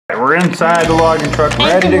We're inside the logging truck,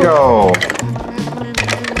 ready to go.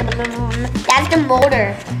 That's the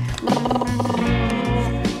motor.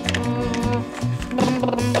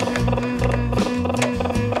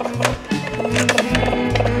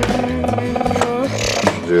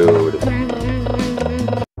 Dude.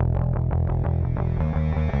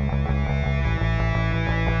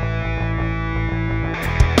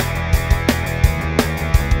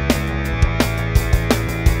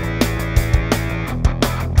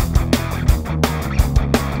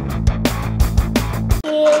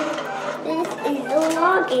 This is a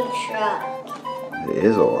logging truck. It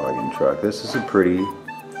is a logging truck. This is a pretty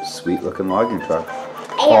sweet looking logging truck.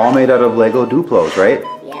 All made out of Lego Duplos, right?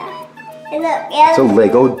 Yeah. And look, yeah. It's a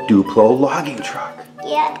Lego Duplo logging truck.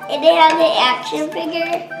 Yeah, and they have the action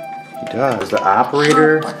figure. It does. The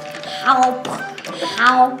operator. Help.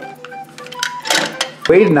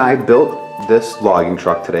 Wade and I built this logging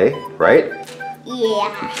truck today, right?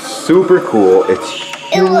 Yeah. Super cool. It's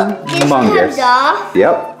humongous. This comes off.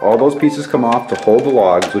 Yep, all those pieces come off to hold the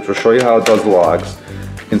logs, which will show you how it does the logs.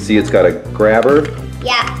 You can see it's got a grabber.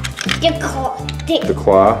 Yeah. The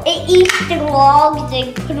claw. It eats the logs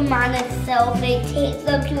and put them on itself. It takes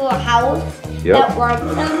them to a house that wants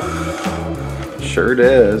them. Sure it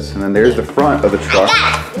is. And then there's the front of the truck.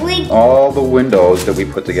 All the windows that we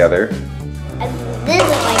put together. And this is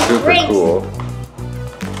like super cool.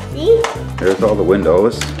 See? There's all the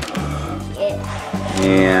windows.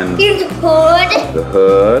 And here's the hood. The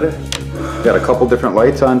hood. Got a couple different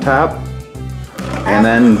lights on top. And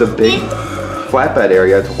then the big flatbed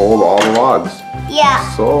area to hold all the logs.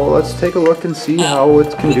 Yeah. So let's take a look and see how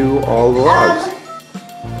it can do all the logs.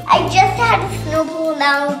 I just had a snowball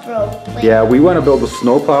now broke. Yeah, we want to build a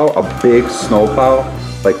snowplow, a big snowplow,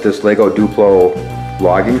 like this Lego Duplo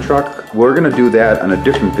logging truck. We're going to do that on a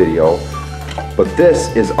different video. But this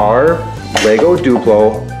is our Lego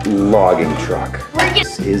Duplo logging truck.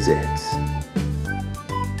 This is it.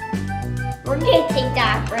 We're going to take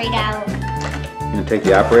that right out. You gonna take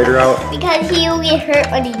the operator out? Because he'll get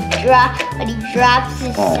hurt when he drops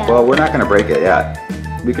his stuff. Well, we're not gonna break it yet.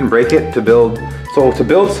 We can break it to build. So to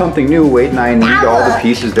build something new, Wade and I need all the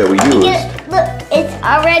pieces that we used. Look, it's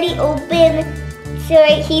already open. So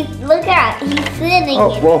he's sitting.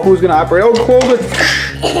 Oh, well, who's gonna operate? Oh, close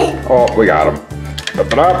it. Oh, we got him.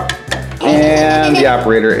 Up it up. And the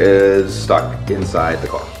operator is stuck inside the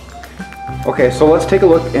car. Okay, so let's take a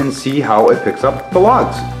look and see how it picks up the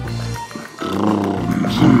logs.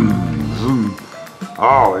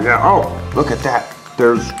 Oh yeah! Oh, look at that.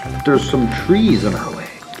 There's some trees in our way.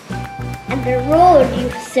 And the road, you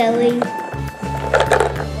silly.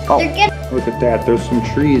 Oh, look at that. There's some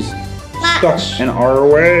trees stuck in our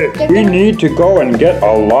way. We need to go and get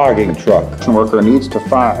a logging truck. The worker needs to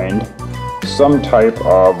find some type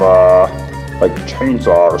of like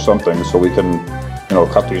chainsaw or something so we can,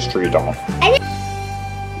 cut these trees down.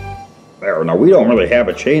 There. Now we don't really have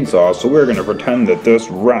a chainsaw, so we're gonna pretend that this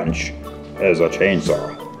wrench is a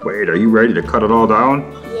chainsaw. Wait, are you ready to cut it all down?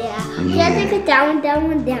 Yeah. You have to cut down.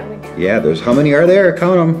 Yeah, there's how many are there?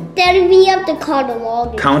 Count them. Then we have to cut a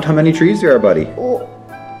log. Count how many trees there are, buddy.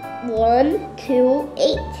 1, 2,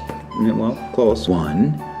 8. Yeah, well, close.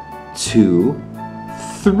 1, 2,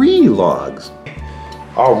 3 logs.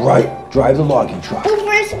 All right, drive the logging truck. Well,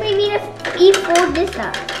 first we need to fold this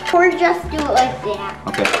up. Or just do it like that.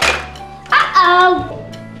 Okay. Uh-oh.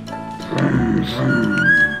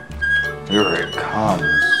 Here it comes.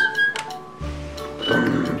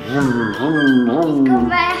 Go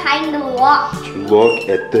behind the wall. Look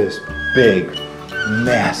at this big,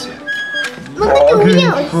 massive Look at the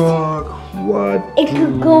wheels. truck. What? It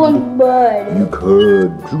could go in mud. You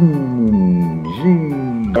could.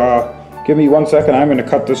 Give me 1 second. I'm going to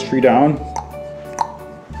cut this tree down.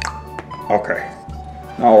 Okay.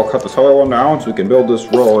 Now we'll cut this other one down so we can build this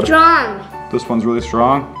road. It's strong. This one's really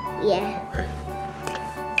strong? Yeah.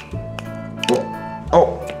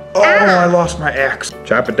 Oh, I lost my axe.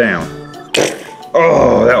 Chop it down.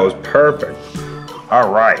 Oh, that was perfect. All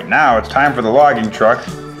right, now it's time for the logging truck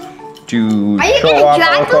to Are you show gonna off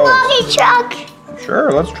drive our the codes. logging truck?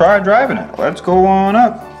 Sure, let's try driving it. Let's go on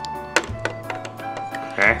up.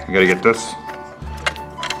 Okay, we gotta get this.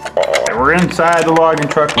 We're inside the logging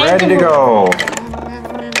truck, ready to go.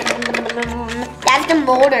 That's the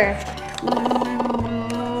motor.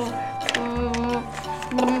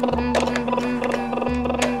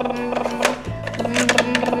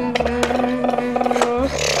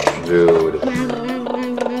 Dude.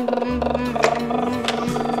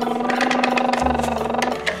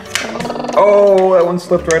 Oh, that one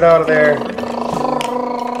slipped right out of there.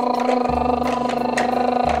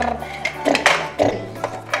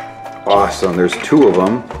 Awesome, there's 2 of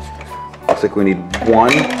them. Looks like we need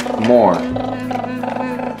one more.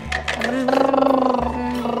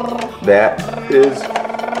 That is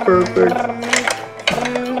perfect.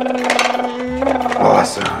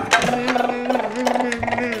 Awesome.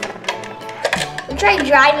 We'll try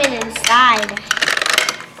driving inside.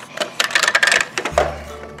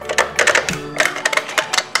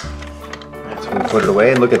 So we put it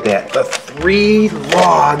away and look at that. The 3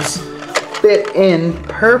 logs fit in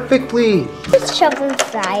perfectly. Just shove them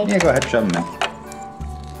inside. Yeah, go ahead, shove them in.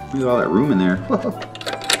 Look at all that room in there.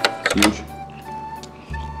 It's huge.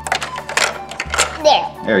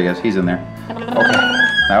 There. There he is, he's in there. Okay,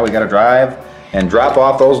 now we gotta drive and drop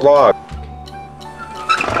off those logs.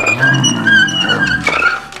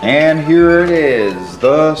 And here it is,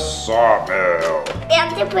 the sawmill. You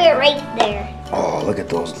have to put it right there. Oh, look at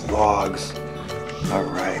those logs. All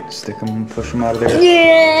right, stick them, push them out of there.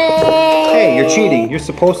 Yay! Hey, you're cheating. You're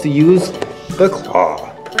supposed to use the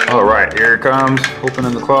claw. All right, here it comes,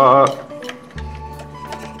 opening the claw up.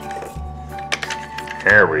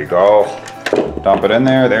 There we go. Dump it in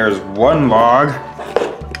there. There's 1 log.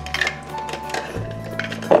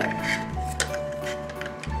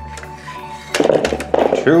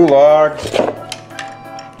 Two logs.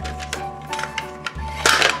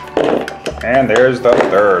 And there's the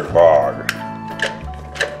 3rd log.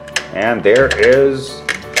 And there is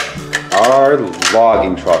our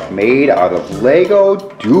logging truck made out of Lego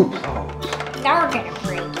Duplos. Now we're gonna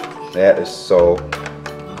break it. That is so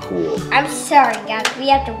cool. I'm sorry, guys. We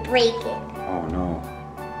have to break it. Oh no.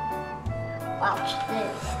 Watch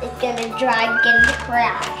this. It's gonna drive, get in the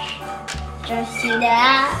crash. Just see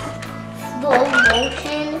that? Slow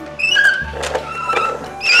motion.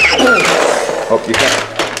 Oh, you can.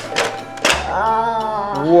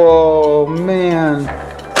 Oh. Whoa, man.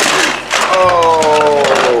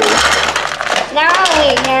 Oh. Now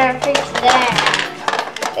we gotta fix that.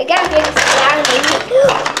 We gotta fix that.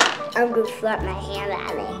 I'm gonna slap my hand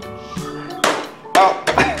at it. Oh.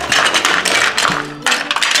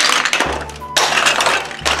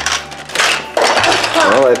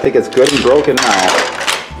 Well, I think it's good and broken now.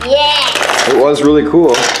 Yeah. It was really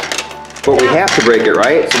cool. But we have to break it,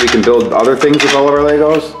 right? So we can build other things with all of our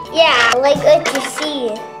Legos? Yeah, like what you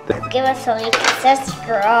see. Give us a like,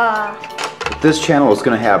 subscribe. This channel is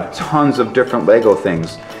going to have tons of different Lego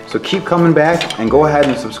things. So keep coming back and go ahead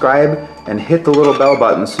and subscribe and hit the little bell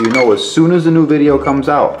button so you know as soon as a new video comes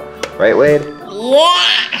out. Right, Wade?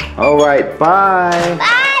 Yeah. All right, bye.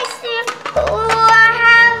 Bye.